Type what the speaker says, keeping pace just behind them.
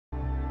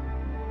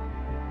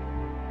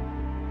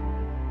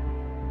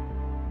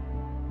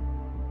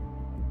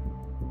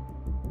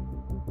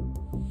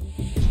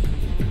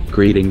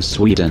Greetings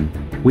Sweden.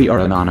 We are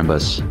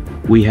anonymous.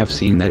 We have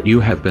seen that you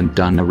have been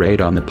done a raid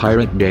on the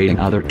Pirate Bay and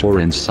other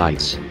torrent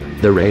sites.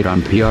 The raid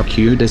on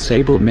PRQ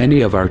disabled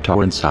many of our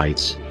torrent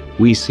sites.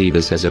 We see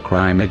this as a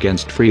crime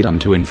against freedom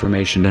to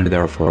information, and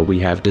therefore we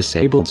have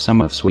disabled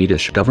some of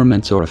Swedish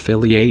government's or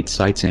affiliate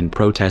sites in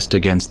protest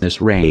against this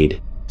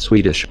raid.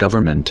 Swedish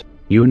government,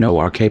 you know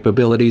our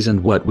capabilities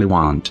and what we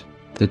want.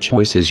 The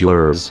choice is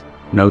yours.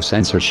 No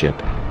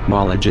censorship.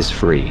 Knowledge is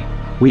free.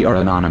 We are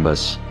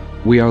anonymous.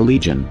 We are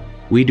legion.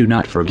 We do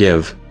not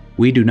forgive.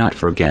 We do not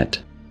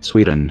forget.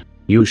 Sweden,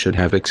 you should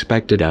have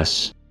expected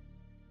us.